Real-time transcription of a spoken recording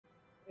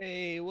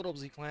Hey, what up,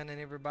 Z-Clan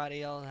and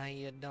everybody else? How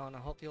you doing? I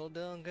hope you're all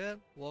doing good.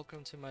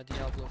 Welcome to my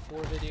Diablo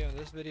 4 video. In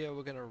this video,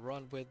 we're gonna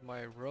run with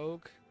my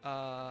rogue,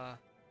 the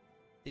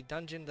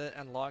dungeon that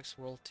unlocks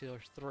World Tier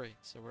 3.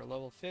 So we're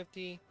level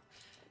 50.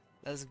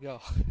 Let's go.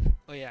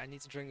 Oh yeah, I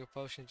need to drink a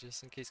potion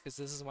just in case, because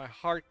this is my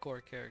hardcore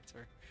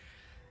character.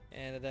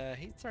 And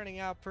he's turning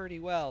out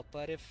pretty well.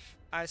 But if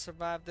I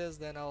survive this,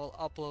 then I'll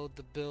upload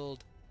the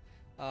build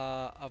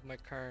of my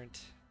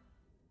current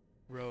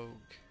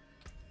rogue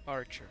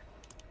archer.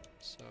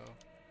 So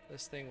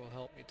this thing will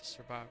help me to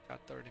survive. Got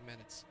 30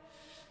 minutes.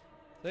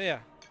 So yeah,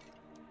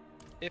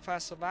 if I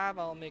survive,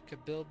 I'll make a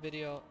build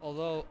video.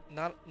 Although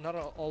not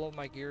all of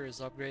my gear is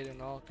upgraded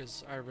and all,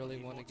 because I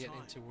really want to get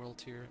into World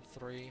Tier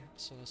 3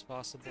 as soon as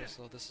possible.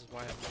 So this is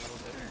why I'm a little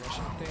bit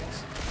rushing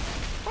things.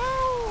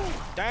 Woo!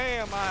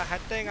 Damn, I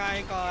think I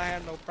ain't gonna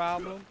have no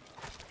problem.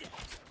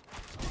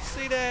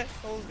 See that?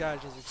 Those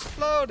guys just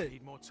exploded.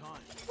 Need more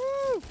time.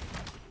 Woo!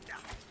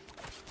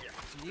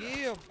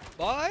 Yeah,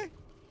 boy.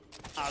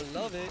 I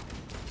love it.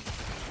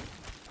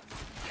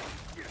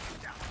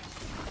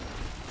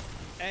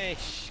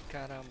 Eish,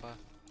 caramba.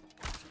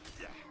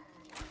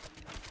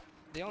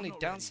 The only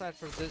downside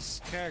for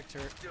this character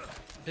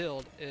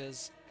build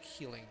is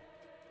healing.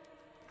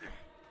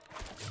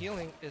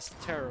 Healing is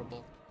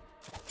terrible.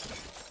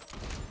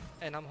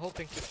 And I'm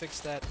hoping to fix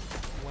that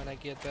when I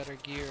get better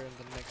gear in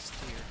the next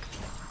tier.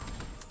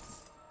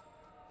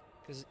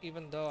 Because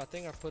even though I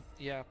think I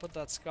put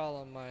that skull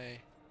on my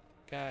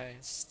guy,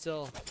 it's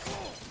still...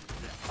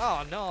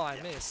 Oh no, I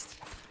missed.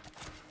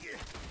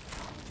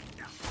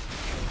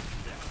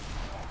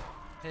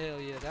 Hell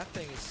yeah, that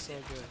thing is so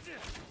good.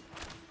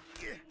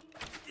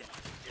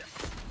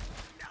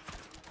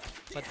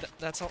 But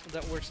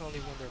that works only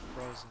when they're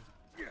frozen.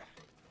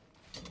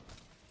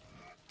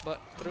 But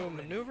through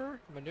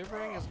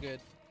maneuvering is good.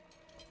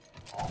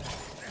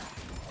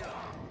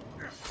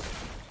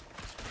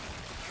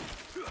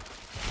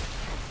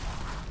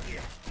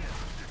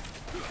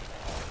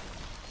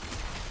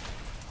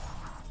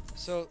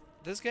 So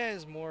this guy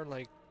is more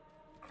like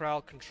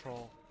crowd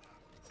control.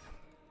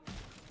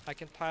 I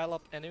can pile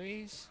up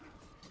enemies,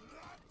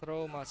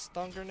 throw my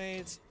stun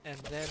grenades, and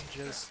then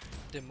just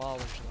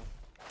demolish them.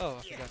 Oh,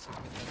 I forgot to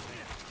get that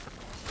thing.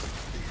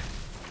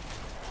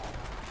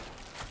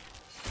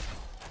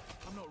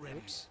 I'm not ready.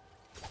 Oops.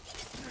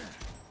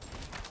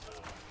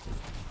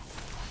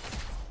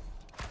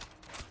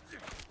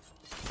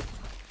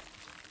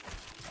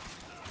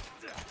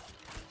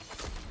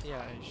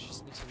 Yeah, I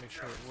just need to make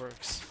sure it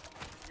works.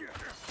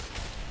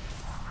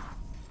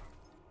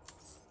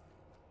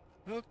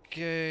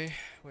 Okay,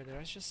 wait, did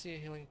I just see a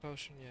healing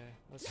potion? Yeah,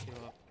 let's heal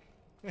up.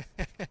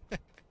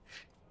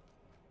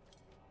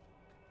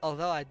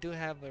 Although I do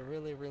have a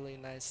really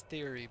nice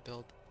theory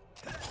build.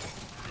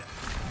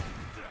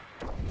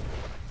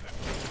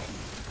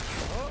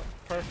 Oh,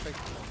 perfect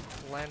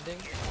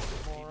landing,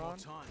 moron.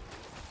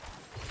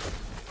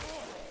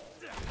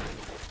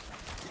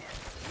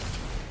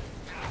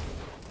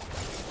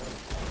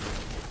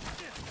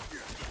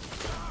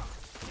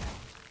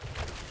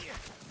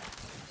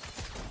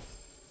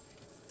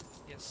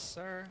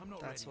 Sir,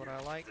 that's what I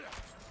like.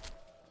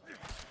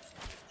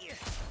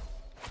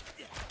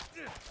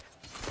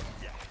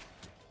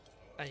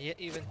 And yet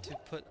even to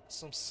put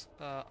some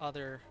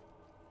other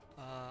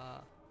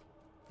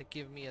that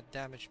give me a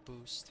damage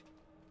boost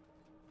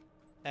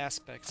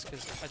aspects,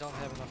 because I don't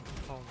have enough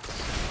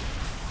components.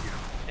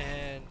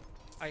 And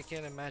I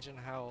can't imagine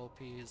how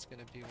OP is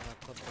gonna be when I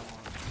put them on.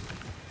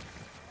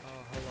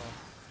 Oh, hello.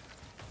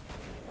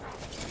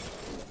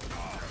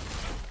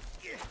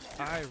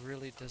 I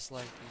really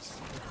dislike these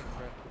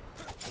red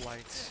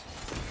lights.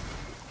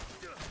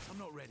 I'm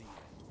not ready.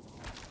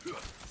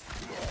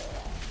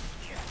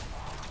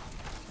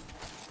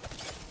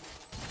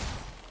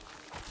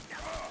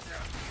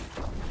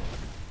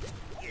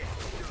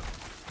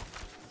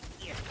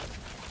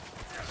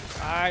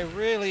 I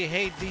really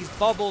hate these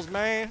bubbles,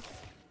 man.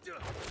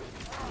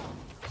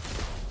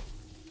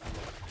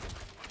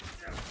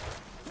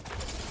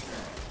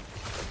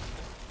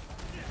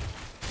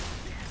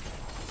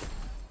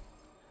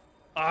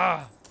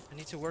 Ah, I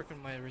need to work on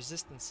my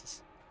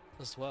resistances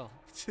as well.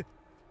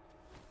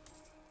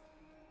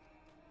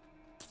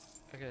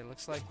 Okay,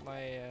 looks like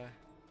my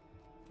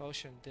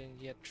potion didn't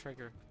yet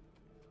trigger.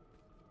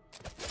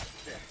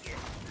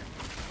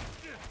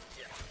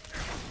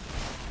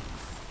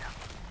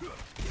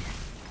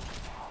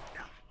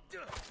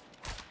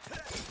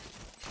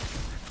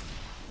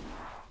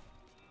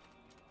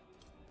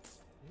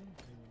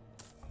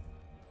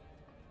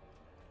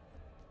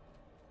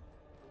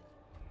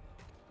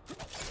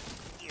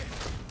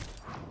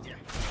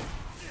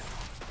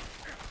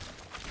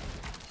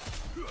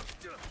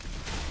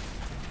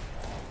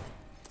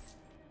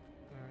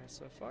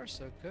 So far,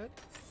 so good.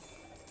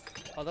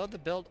 Although the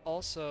build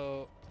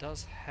also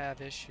does have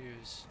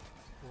issues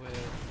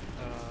with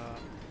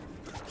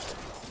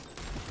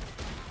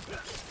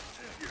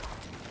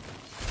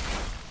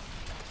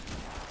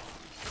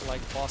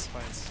like boss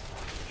fights.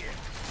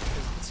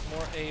 It's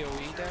more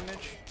AoE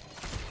damage.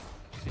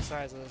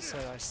 Besides, as I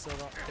said, I still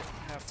don't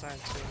have time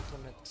to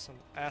implement some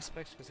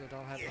aspects because I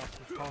don't have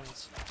enough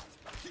components.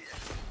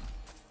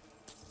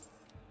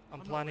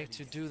 I'm planning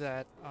to do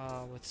that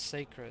with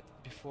Sacred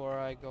before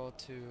I go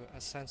to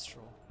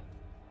Ancestral.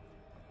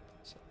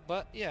 So,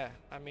 but yeah,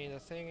 I mean the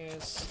thing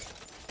is,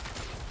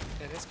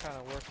 it is kind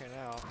of working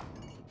out.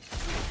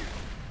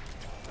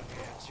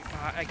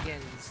 Okay,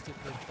 again, these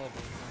stupid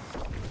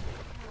bubbles.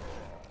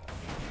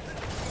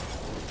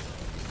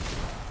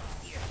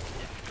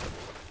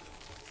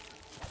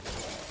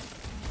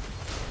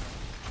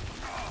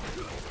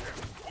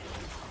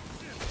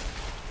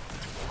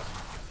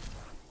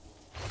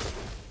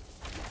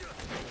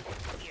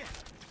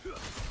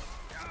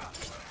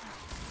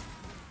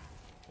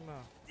 Come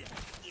on,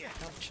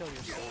 come chill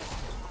yourself.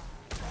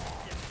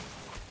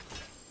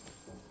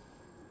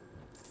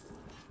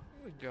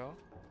 There we go.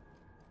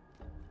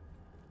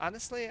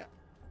 Honestly,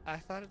 I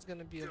thought it's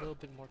gonna be a little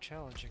bit more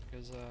challenging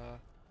because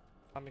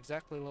I'm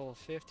exactly level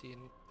 50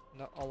 and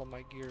not all of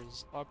my gear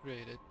is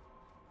upgraded.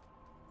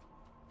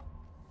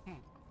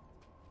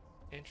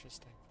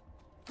 Interesting.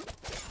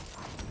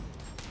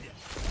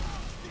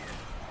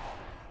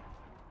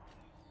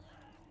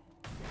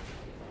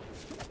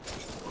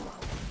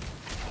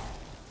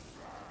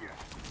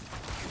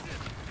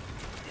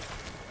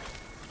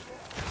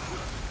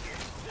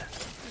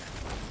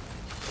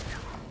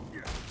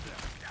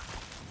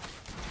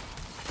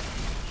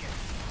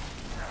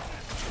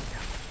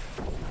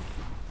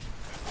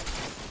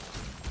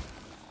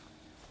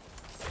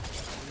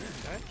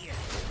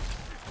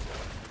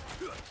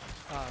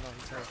 Ah, no,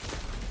 he's hurt.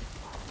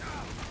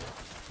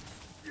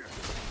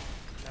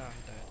 No,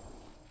 he died.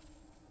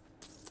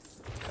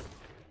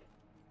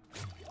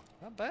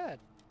 Not bad.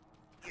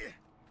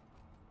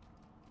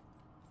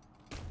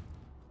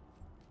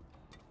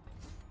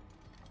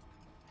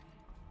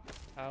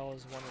 I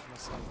always wanted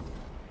myself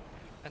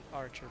an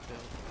archer build.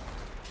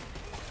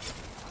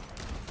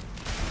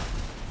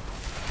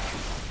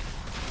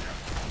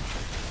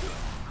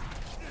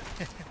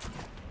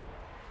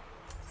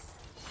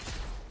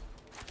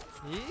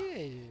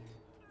 Yeah,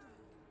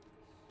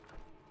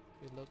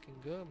 you're looking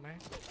good, man.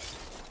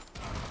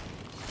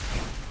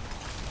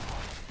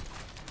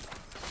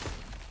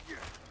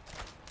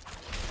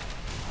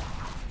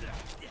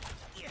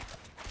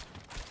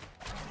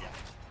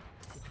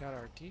 We got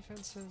our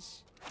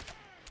defenses.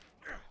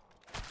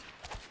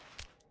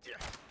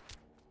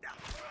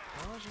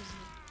 How much is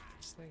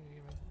this thing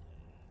even?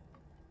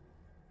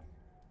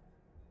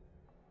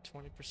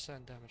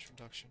 20% damage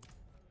reduction.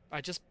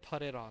 I just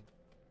put it on.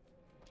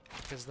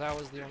 Because that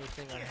was the only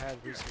thing I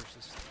had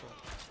resources for.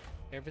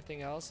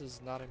 Everything else is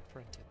not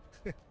imprinted.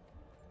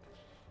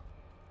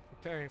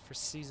 Preparing for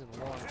season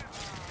 1.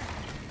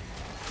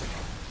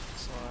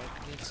 So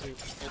I need to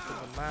open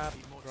the map,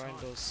 grind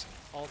those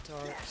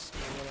altars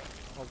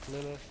of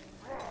Lilith.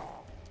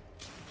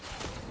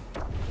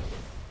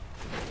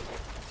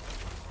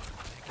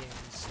 Again,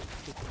 these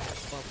stupid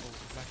bubbles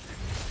back there.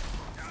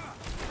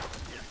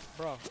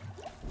 Bro.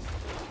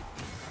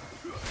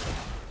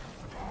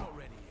 I'm not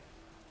ready yet.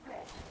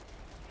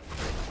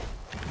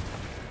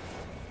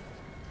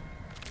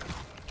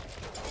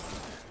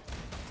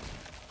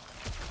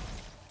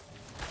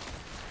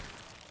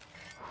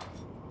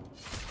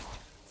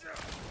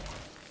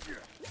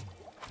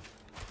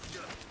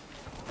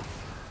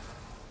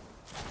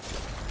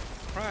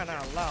 Crying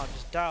out loud,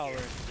 just die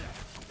already.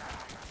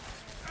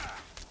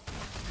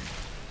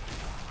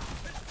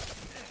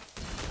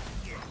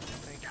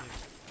 Thank you.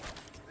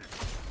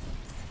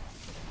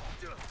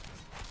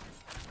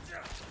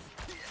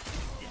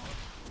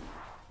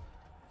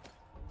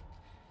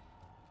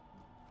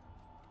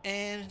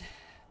 And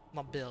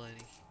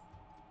mobility.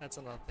 That's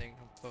another thing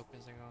I'm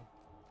focusing on.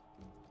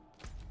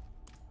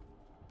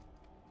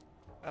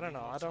 I don't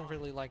know, I don't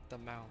really like the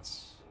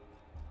mounts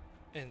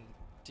in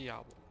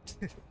Diablo.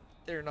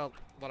 They're not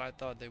what I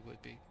thought they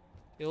would be.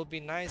 It would be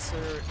nicer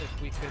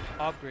if we could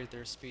upgrade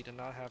their speed and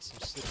not have some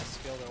stupid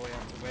skill that we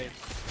have to wait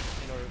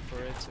in order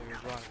for it to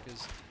run,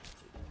 because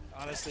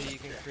honestly you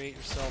can create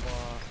yourself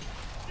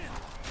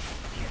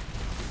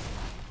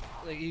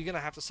like you're gonna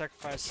have to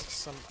sacrifice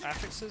some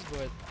affixes,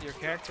 but your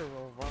character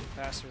will run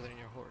faster than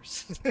your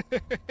horse.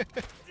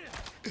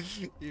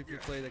 If you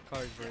play the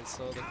cards right,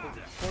 so the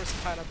horse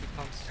kind of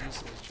becomes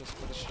useless just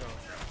for the show.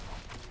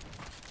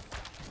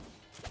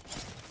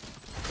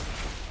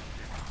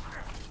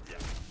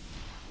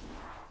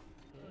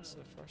 So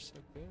far so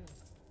good.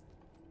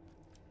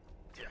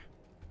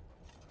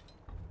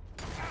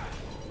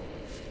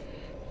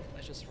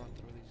 Let's just run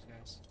through these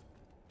guys.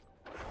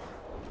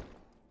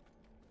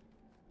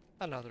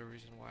 Another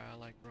reason why I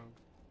like Rogue.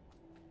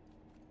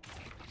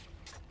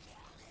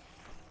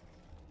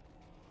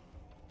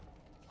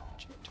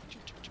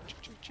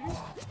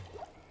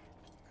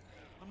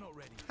 I'm not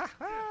ready.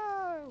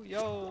 Haha!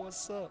 Yo,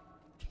 what's up?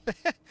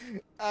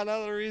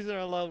 Another reason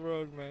I love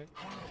Rogue, man.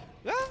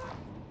 Ah!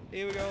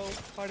 Here we go,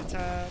 party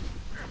time.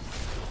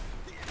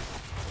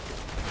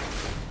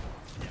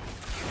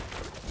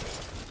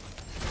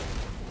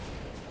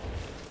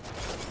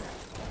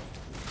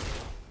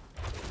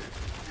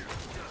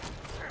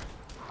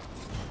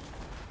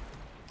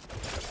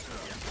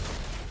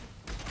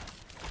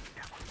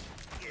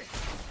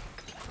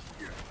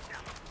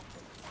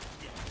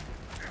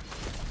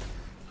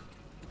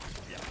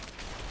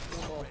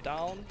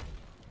 down.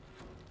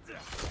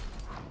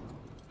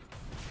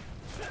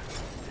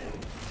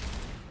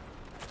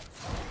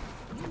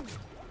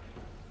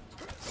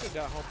 Still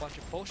got a whole bunch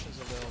of potions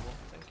available.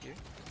 Thank you.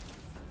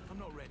 I'm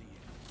not ready yet.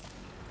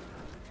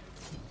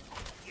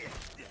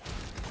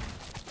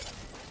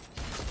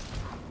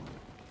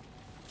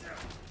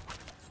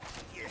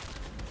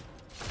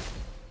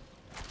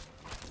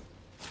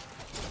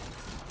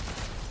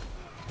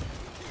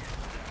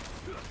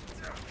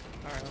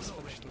 Alright, let's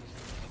finish these.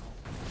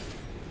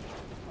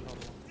 Another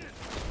one.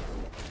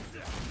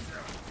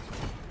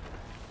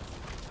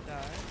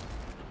 Die.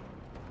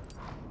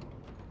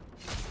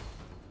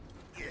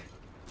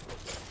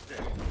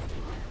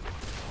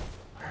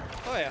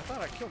 Oh yeah, I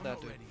thought I killed that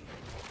dude.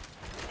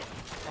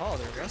 Oh,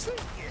 they're wrestling?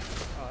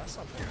 Oh, that's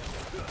something.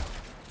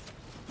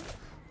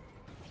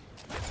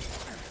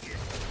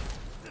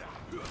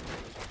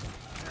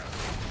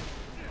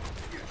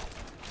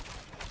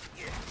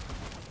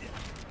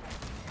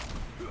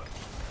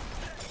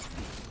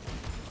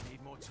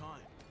 Need more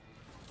time.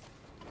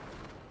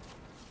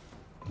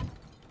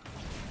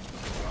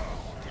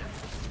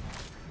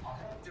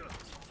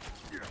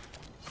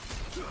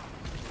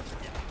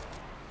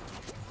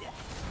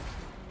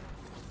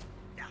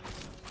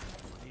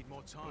 Need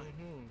more time.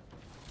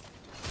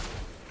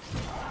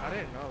 I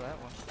didn't know that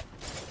one.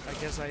 I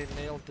guess I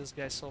nailed this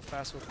guy so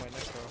fast with my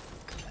necro.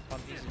 On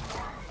easy.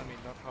 I mean,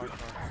 not hardcore.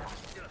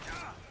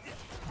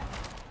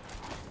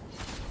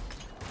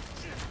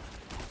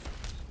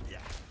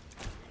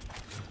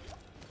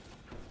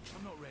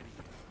 I'm not ready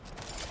yet.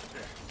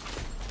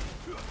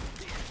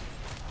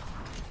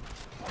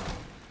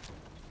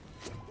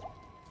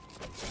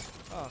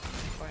 Oh,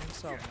 by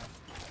himself now.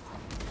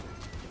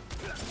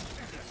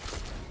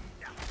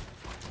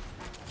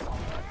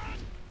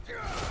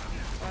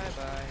 Bye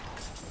bye.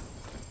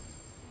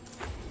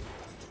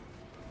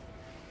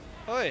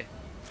 Oi!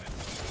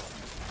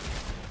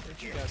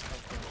 Where'd you guys come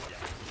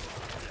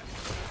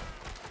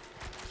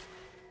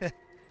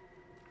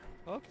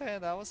from? Okay,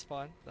 that was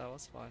fun. That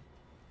was fun.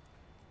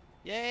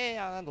 Yay!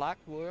 I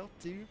unlocked World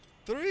 2,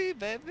 3,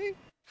 baby!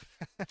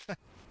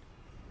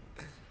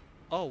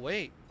 Oh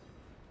wait,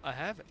 I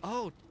have it.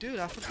 Oh, dude,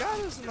 I forgot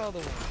there's another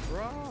one,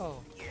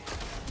 bro.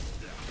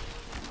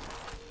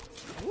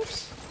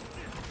 Whoops.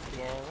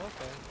 Well,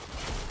 okay.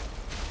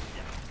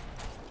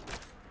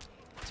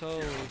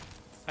 Totally.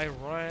 I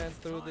ran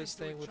through this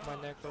thing with my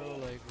necro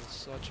like with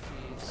such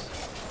ease.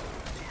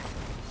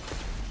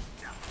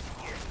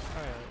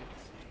 Alright.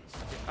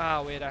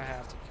 Ah, wait, I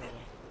have to kill him.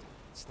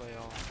 Slay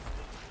all.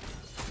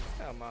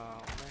 Come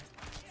on, man.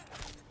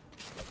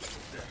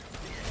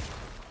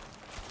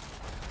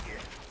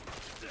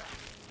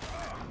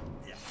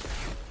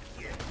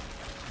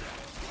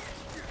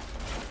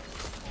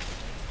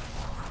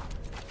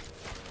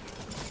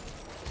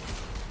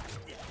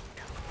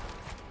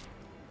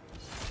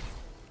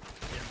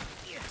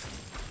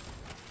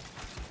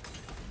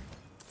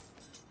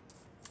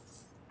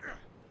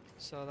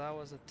 So that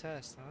was a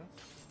test, huh?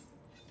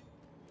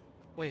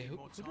 Wait, who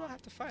do I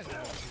have to fight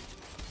now?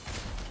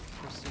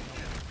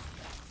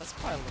 Let's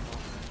pile them up.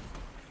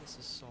 This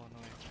is so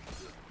annoying.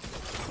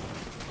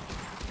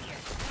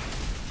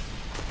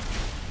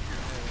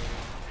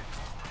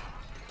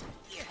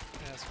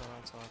 That's what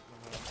I'm talking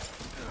about.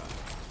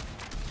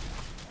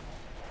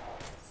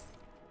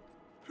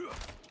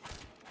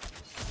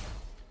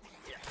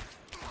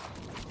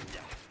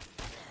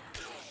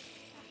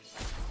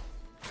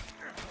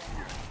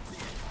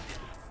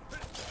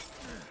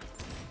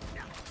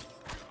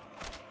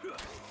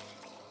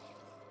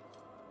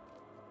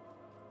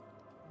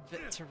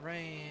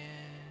 Veteran.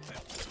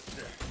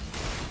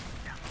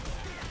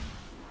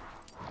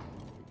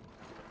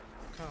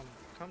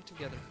 Come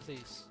together,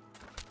 please.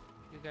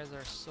 You guys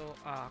are so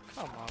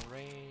come on,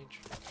 range.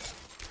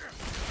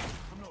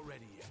 I'm not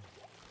ready yet.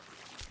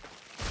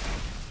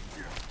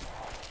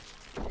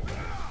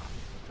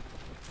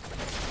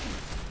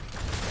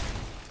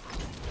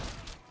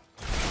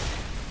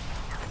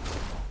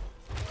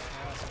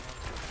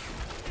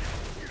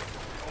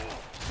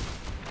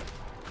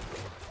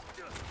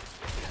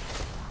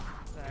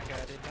 That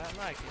guy did not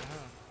like it,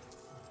 huh?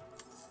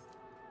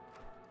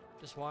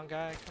 Just one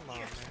guy? Come on,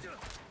 man.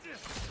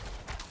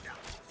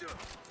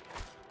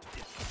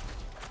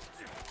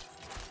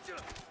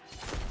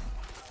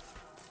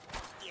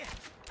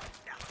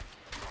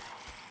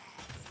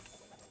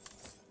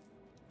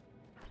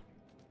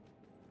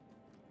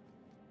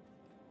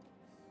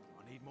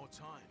 I need more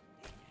time.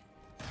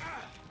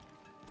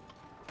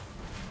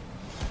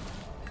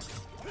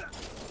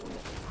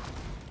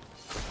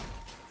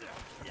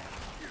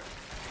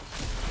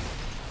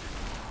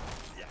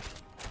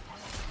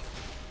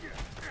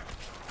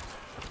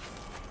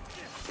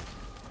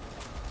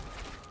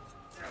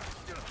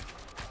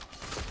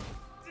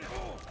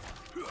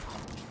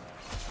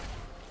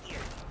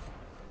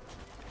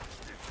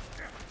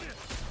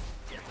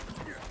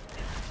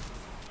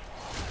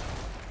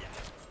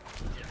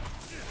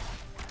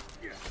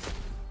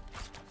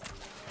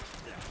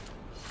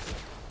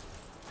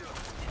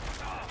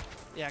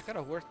 Yeah, I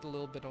gotta work a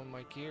little bit on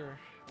my gear.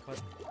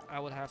 but I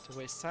would have to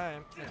waste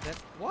time and then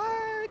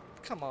what?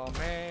 Come on,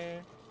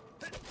 man.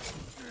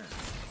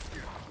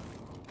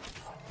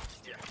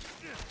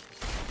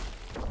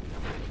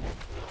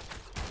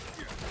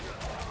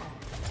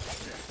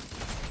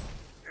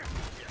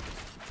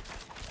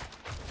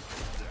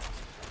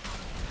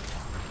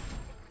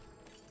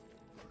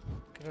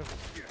 Could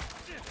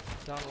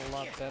have done a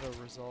lot better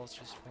results,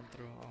 just went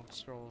through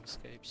scroll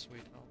escape,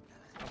 sweet.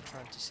 I'm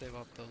trying to save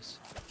up those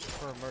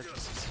for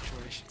emergency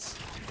situations.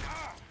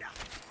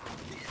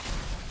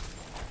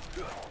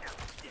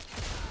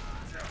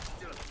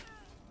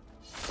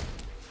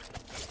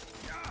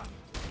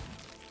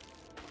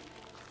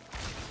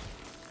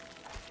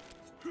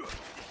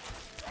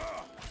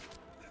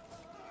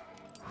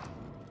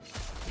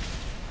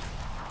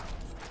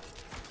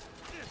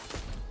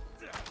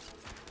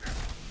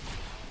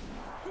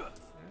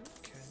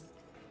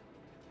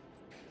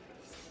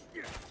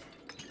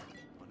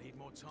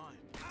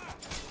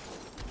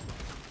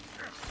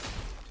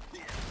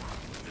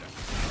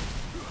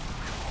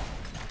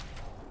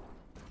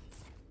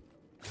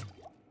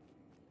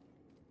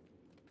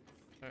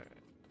 Alright, I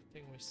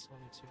think we still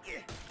need to.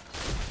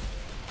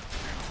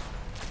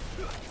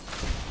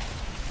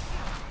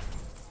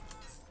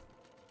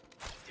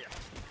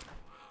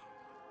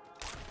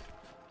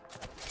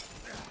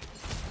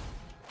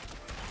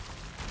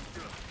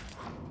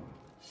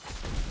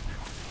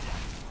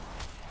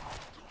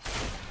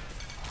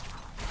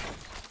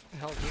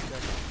 Hell, did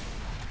that?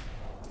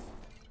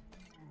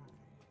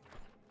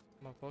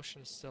 My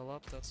potion is still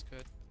up, that's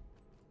good.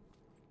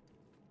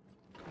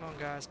 Come on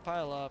guys,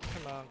 pile up,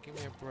 come on, give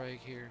me a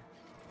break here.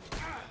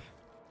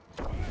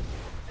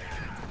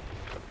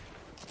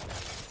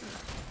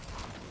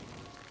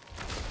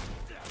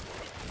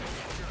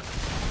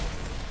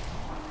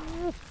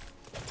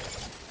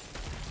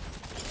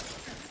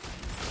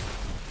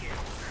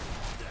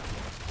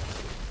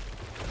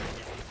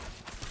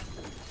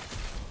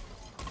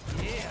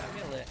 Yeah,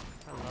 Amulet,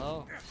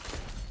 hello.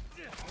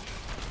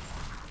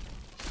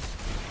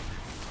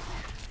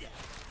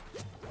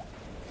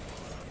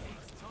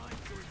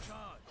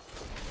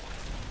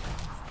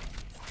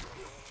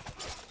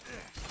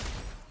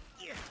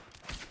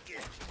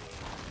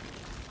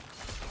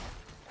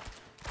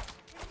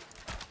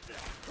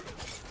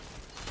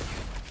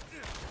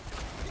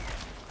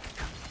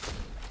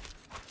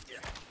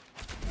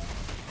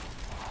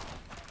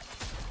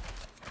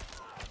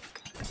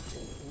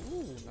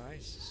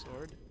 Nice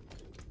sword.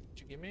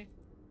 Did you give me?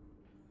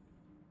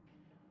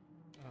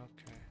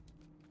 Okay.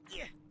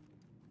 Yeah.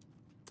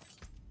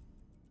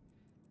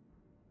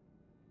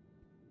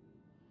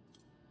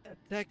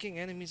 Attacking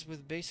enemies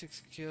with basic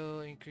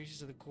skill increases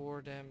the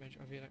core damage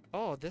of your.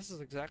 Oh, this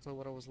is exactly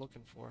what I was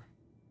looking for.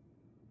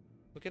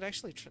 We could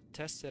actually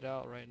test it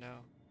out right now.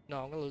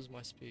 No, I'm gonna lose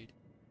my speed.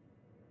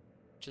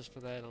 Just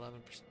for that 11%.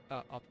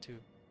 Up to.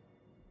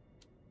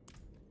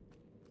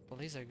 At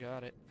least I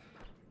got it.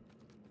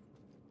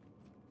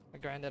 I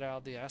grinded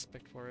out the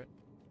aspect for it.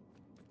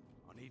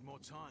 I need more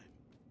time.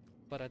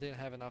 But I didn't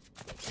have enough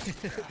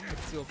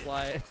to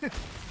apply it.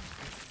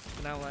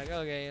 And I'm like,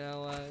 okay, you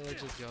know what,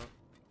 let's just go.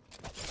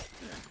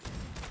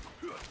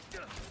 Ooh,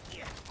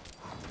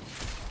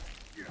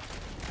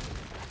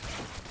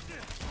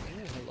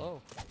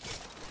 hello.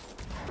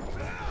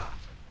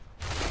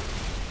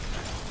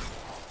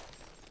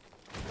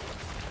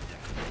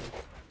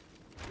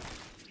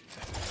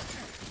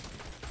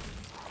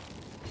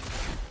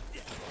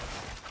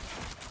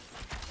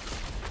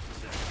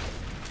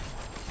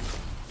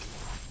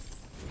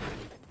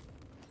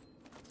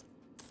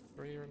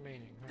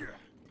 Remaining, huh?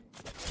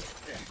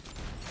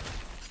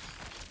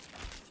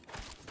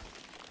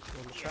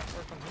 Will the trap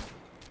work on him?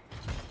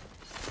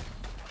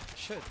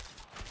 Should.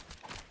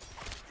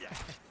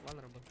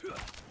 Vulnerable.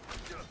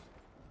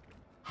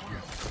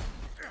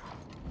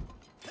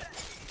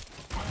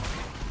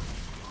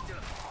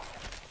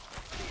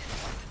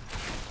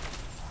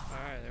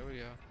 Alright, there we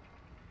go.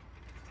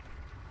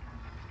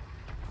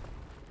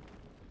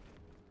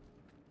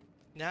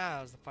 Now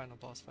it was the final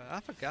boss fight. I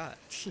forgot.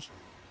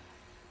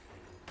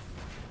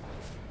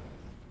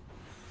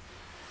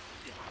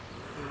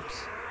 Oops.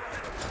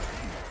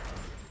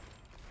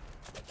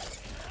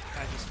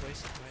 I just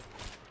wasted my...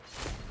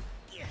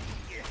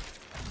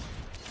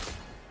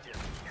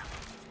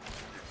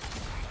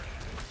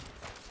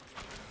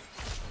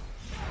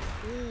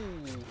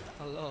 Ooh,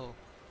 hello.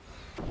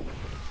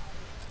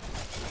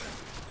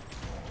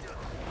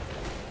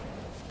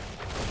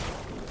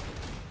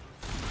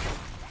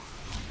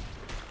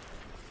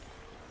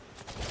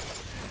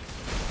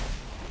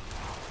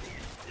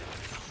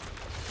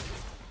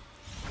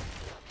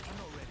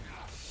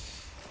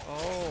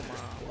 Oh my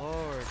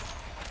lord.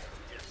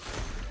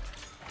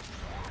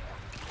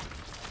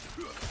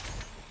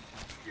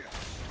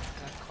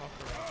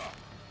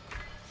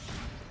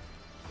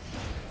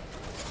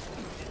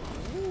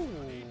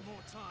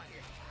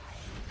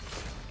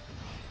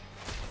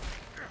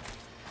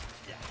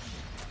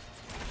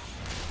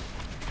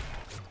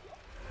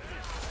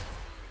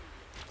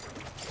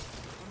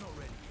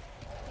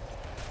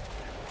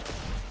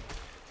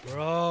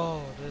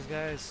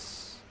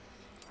 Nice.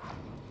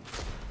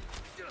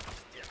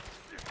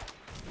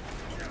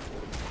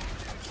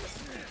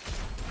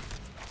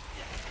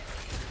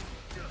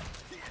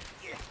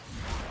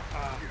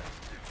 Ah.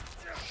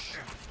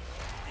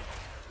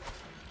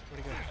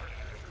 Where'd he go?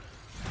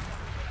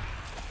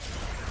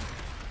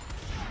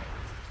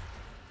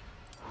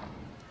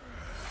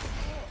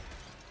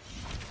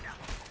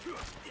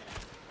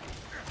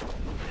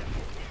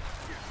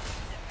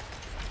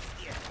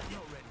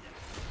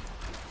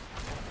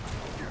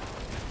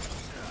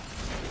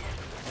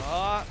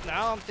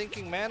 Now I'm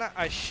thinking, man,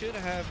 I should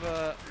have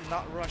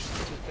not rushed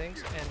into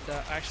things and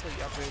actually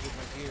upgraded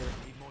my gear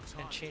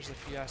and changed a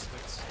few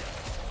aspects.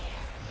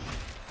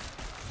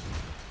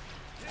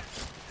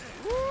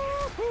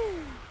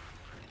 Woohoo!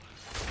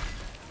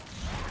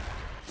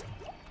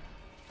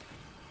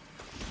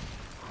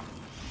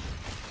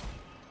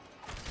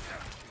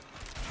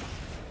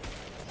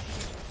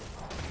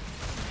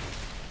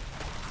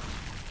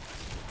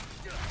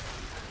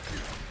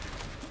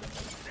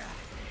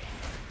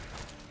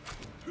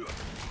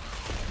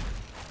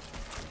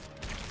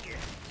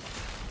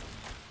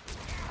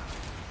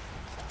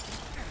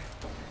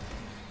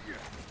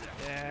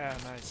 Yeah,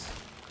 nice.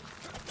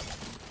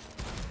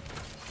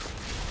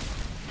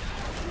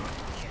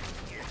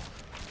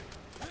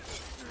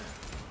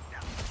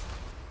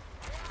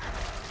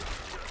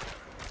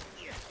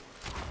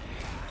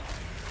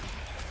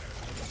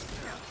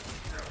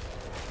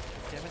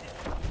 Damn it.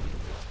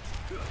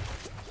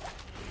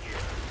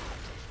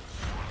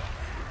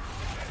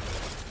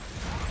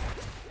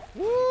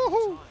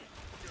 Woohoo!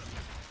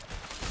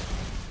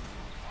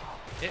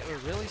 It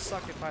would really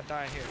suck if I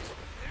die here.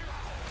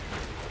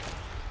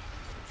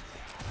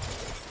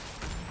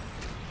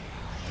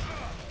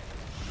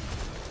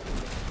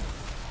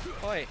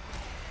 Wait,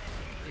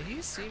 did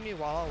he see me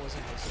while I was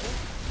invisible?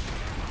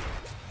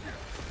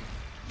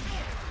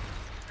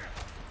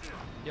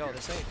 Yo,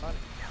 this ain't funny.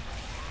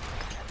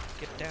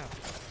 Get down.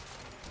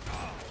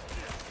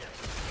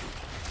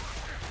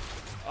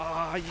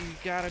 Ah, you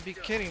gotta be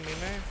kidding me,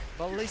 man.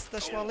 Ballista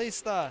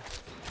schmalista.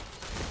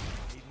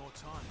 Need more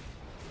time.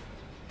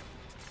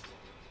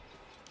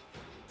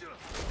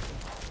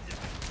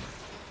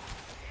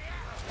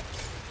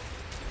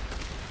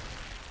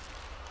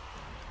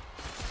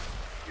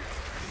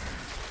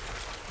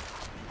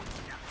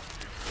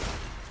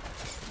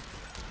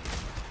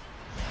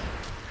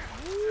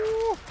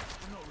 Woo!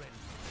 I'm not ready.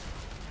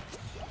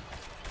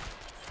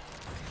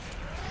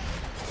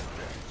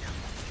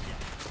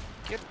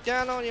 Get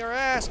down on your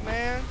ass,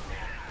 man.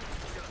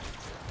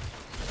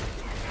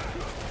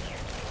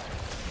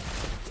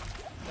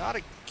 Not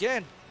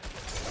again.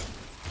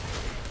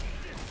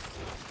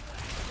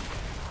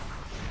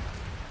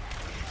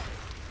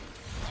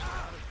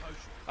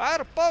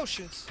 Out of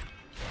potions.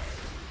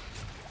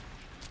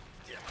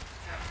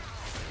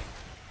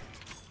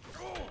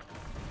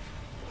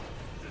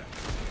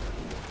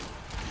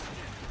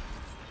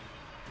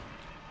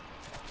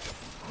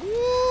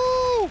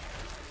 Woo!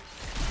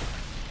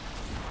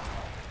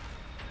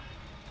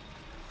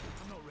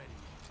 I'm not ready.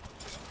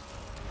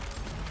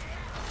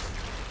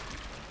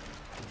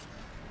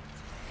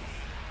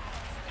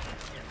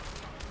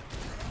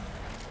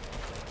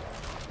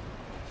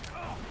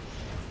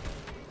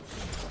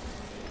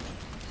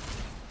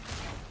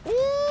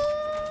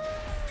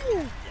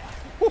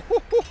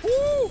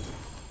 Woo!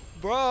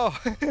 Bro,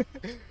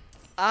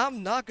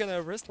 I'm not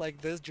gonna risk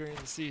like this during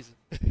the season.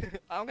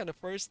 I'm gonna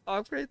first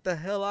upgrade the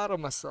hell out of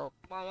myself.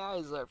 My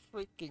eyes are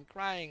freaking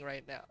crying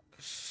right now.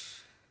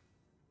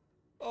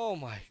 Oh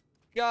my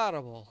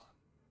godable.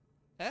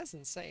 That's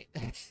insane.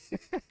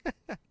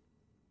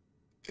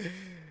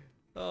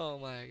 Oh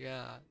my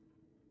god.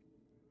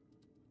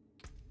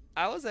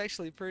 I was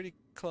actually pretty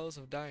close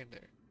of dying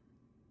there.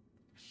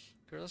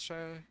 Girls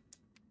try.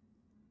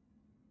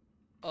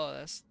 Oh,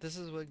 this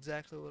is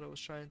exactly what I was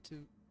trying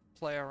to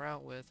play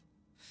around with.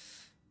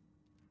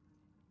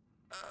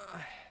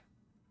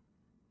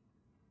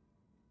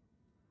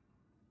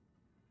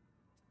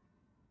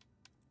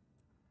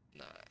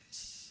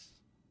 Nice.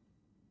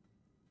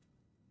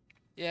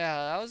 Yeah,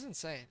 that was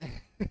insane.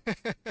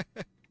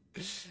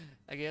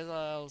 I guess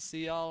I'll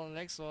see y'all in the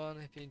next one.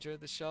 If you enjoyed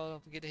the show,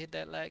 don't forget to hit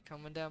that like,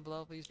 comment down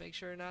below. Please make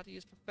sure not to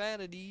use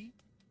profanity.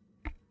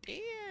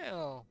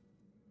 Damn.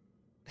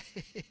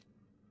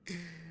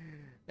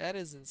 That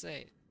is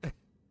insane.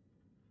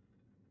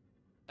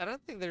 I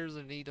don't think there's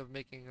a need of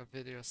making a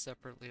video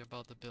separately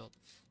about the build.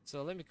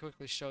 So let me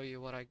quickly show you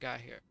what I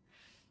got here.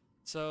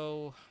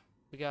 So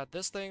we got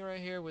this thing right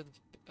here with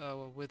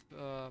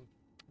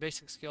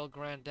basic skill,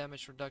 grant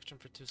damage reduction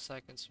for 2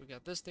 seconds. We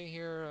got this thing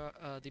here,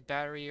 the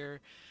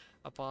barrier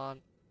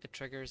upon it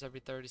triggers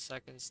every 30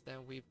 seconds.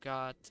 Then we've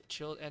got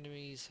chilled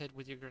enemies hit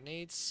with your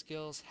grenades.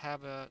 Skills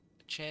have a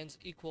chance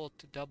equal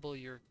to double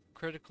your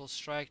critical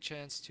strike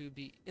chance to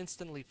be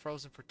instantly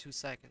frozen for 2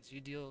 seconds.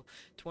 You deal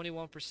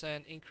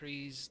 21%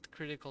 increased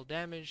critical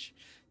damage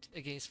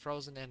against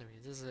frozen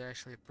enemies. This is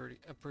actually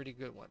a pretty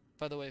good one.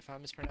 By the way, if I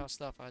mispronounce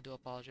stuff, I do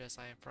apologize.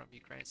 I am from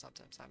Ukraine.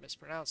 Sometimes I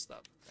mispronounce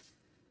stuff.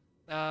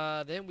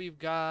 Then we've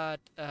got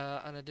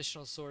an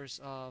additional source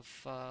of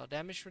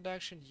damage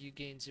reduction. You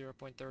gain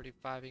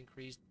 0.35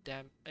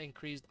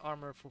 increased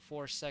armor for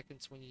 4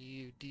 seconds when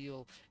you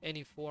deal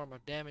any form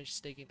of damage,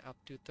 taking up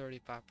to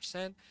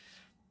 35%.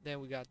 Then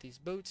we got these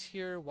boots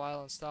here,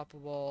 while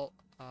unstoppable,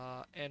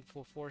 and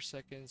for 4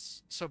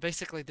 seconds. So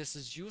basically this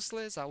is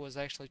useless. I was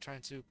actually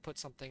trying to put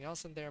something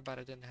else in there, but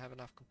I didn't have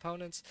enough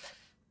components.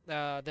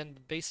 Then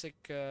the basic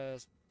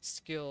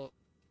skill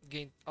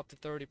gain up to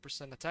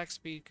 30% attack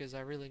speed, because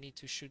I really need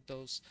to shoot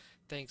those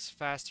things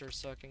faster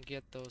so I can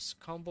get those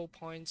combo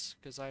points,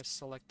 because I've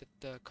selected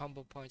the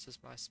combo points as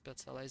my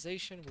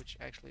specialization, which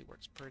actually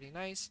works pretty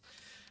nice.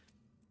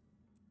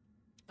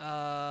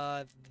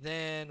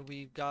 Then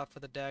we've got for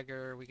the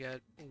dagger, we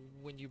get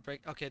when you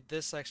break. Okay,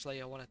 this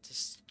actually I wanted to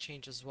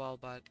change as well,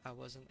 but I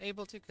wasn't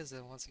able to because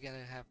once again I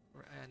didn't have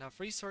enough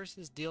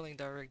resources. Dealing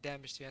direct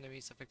damage to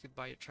enemies affected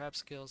by your trap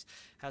skills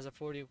has a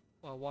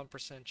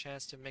 41%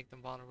 chance to make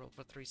them vulnerable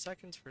for 3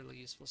 seconds. Really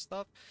useful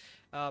stuff.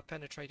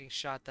 Penetrating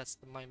shot, that's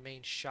my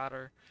main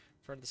shotter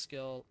for the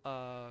skill.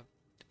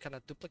 Kind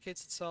of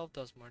duplicates itself,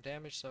 does more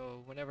damage.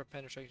 So whenever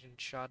penetration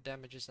shot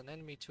damages an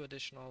enemy, 2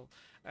 additional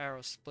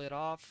arrows split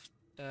off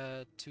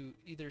to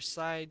either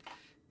side.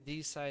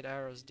 These side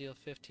arrows deal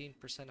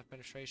 15% of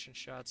penetration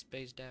shots.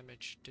 Base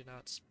damage do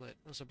not split.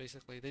 So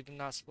basically, they do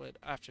not split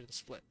after the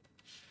split.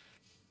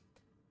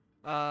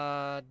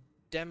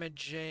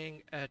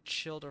 Damaging a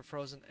chilled or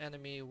frozen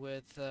enemy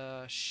with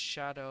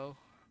shadow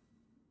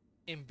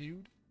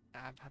imbued.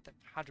 I've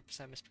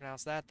 100%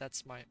 mispronounced that.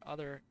 That's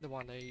the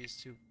one I use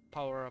to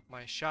power up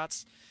my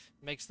shots.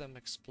 Makes them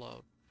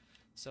explode.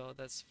 So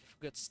that's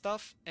good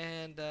stuff.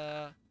 And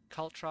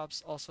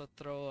Caltrops also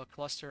throw a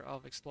cluster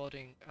of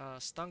exploding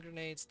stun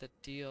grenades that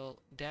deal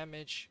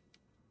damage,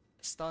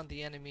 stun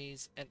the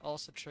enemies, and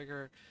also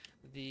trigger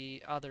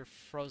the other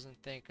frozen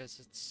thing because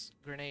it's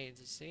grenades.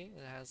 You see,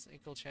 it has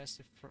equal chance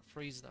to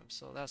freeze them.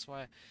 So that's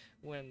why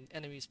when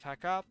enemies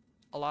pack up,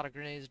 a lot of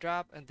grenades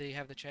drop, and they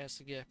have the chance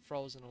to get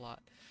frozen a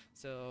lot.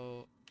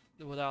 So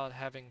without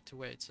having to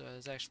wait. So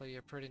it's actually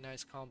a pretty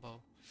nice combo.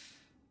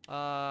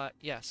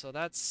 Yeah, so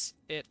that's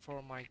it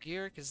for my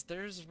gear, because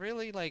there's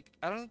really, like,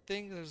 I don't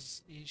think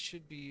you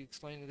should be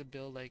explaining the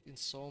build, like, in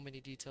so many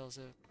details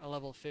at a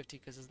level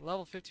 50, because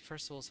level 50,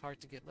 first of all, it's hard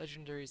to get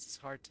legendaries, it's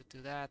hard to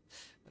do that,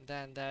 and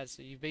then that,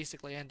 so you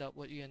basically end up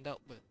what you end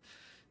up with,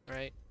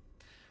 right?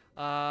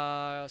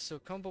 So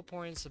combo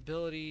points,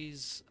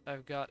 abilities,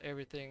 I've got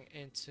everything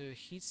into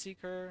Heat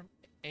Seeker,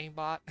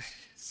 aimbot,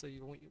 so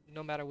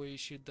no matter where you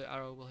shoot, the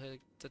arrow will hit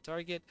the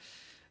target,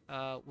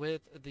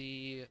 with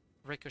the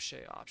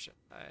ricochet option.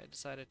 I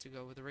decided to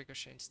go with the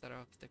ricochet instead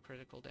of the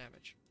critical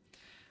damage.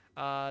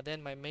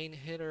 Then my main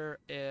hitter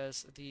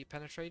is the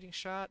penetrating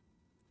shot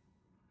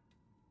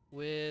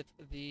with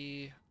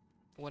the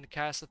when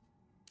cast at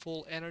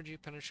full energy,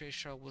 penetration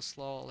shot will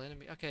slow all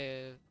enemy.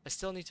 Okay, I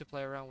still need to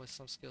play around with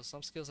some skills.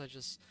 Some skills I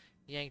just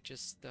yank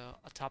just the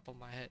top of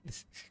my head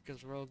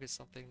because rogue is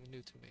something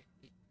new to me.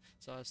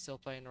 So I'm still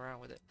playing around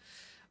with it.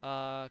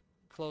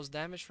 Close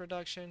damage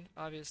reduction,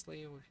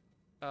 obviously.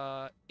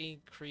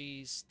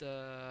 Increase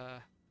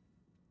the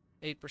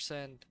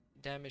 8%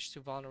 damage to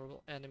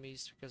vulnerable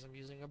enemies because I'm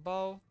using a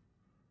bow.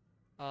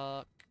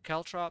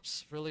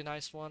 Caltrops, really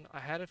nice one.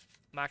 I had it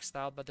maxed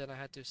out, but then I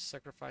had to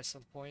sacrifice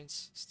some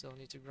points. Still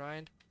need to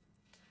grind.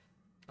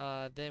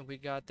 Then we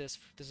got this.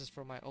 This is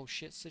for my oh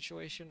shit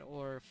situation,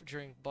 or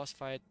during boss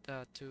fight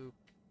to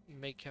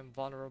make him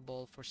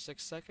vulnerable for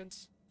 6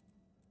 seconds.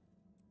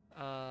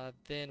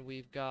 Then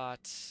we've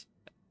got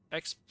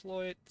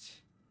exploit.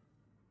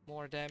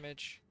 More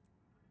damage,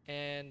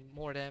 and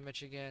more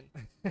damage again.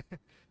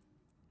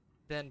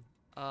 Then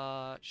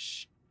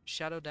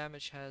shadow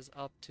damage has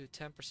up to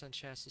 10%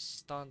 chance to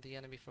stun the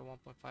enemy for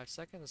 1.5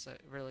 seconds. That's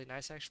really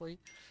nice actually.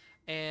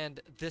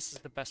 And this is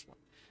the best one.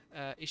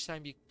 Each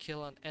time you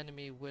kill an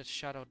enemy with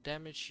shadow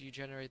damage, you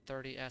generate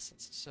 30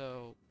 essence.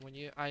 So when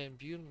I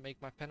imbue and make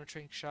my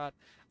penetrating shot,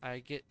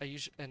 I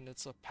usually, and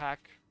it's a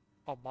pack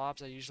of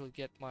mobs, I usually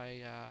get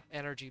my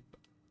energy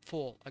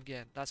full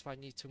again. That's why I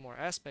need 2 more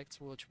aspects,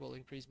 which will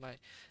increase my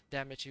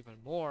damage even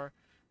more,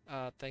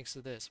 thanks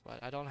to this.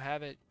 But I don't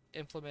have it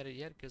implemented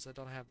yet because I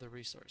don't have the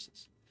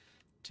resources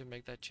to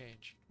make that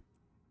change.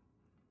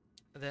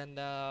 Then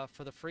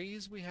for the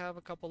freeze, we have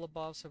a couple of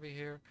buffs over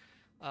here.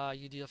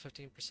 You deal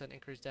 15%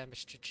 increased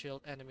damage to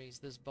chilled enemies.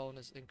 This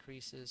bonus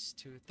increases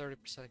to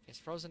 30%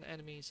 against frozen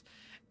enemies,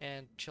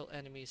 and chilled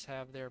enemies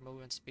have their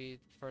movement speed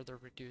further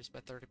reduced by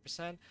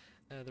 30%.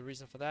 The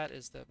reason for that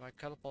is that my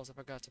catapults, I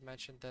forgot to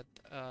mention that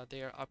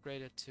they are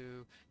upgraded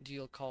to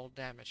deal cold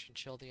damage and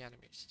chill the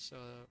enemies. So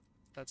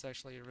that's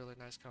actually a really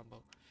nice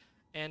combo.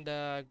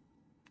 And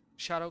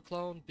Shadow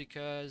Clone,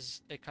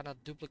 because it kind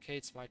of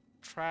duplicates my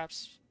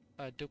traps,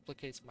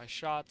 duplicates my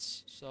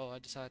shots, so I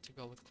decided to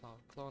go with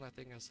Clone. Clone I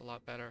think is a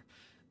lot better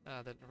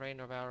than Rain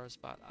of Arrows,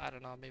 but I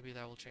don't know, maybe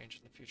that will change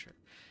in the future.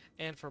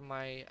 And for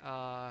my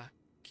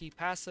key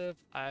passive,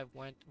 I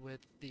went with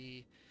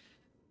the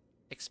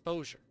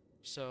Exposure.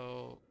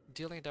 So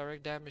dealing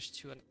direct damage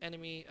to an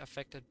enemy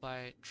affected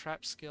by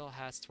trap skill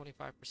has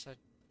 25%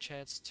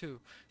 chance to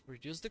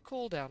reduce the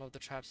cooldown of the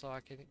trap so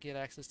I can get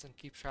access and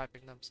keep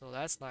trapping them, so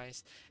that's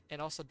nice.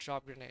 And also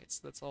drop grenades,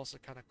 that's also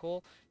kind of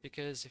cool,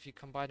 because if you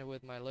combine it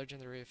with my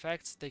legendary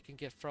effects, they can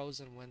get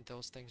frozen when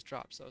those things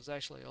drop, so it's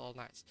actually all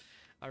nice.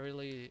 I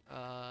really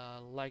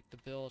like the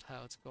build,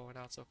 how it's going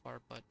out so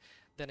far, but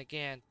then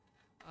again,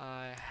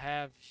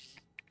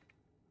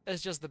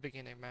 it's just the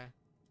beginning, man.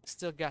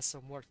 Still got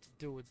some work to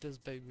do with this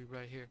baby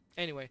right here.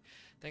 Anyway,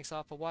 thanks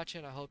all for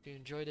watching. I hope you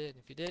enjoyed it.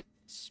 And if you did,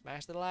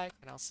 smash the like,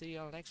 and I'll see you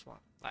on the next one.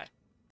 Bye.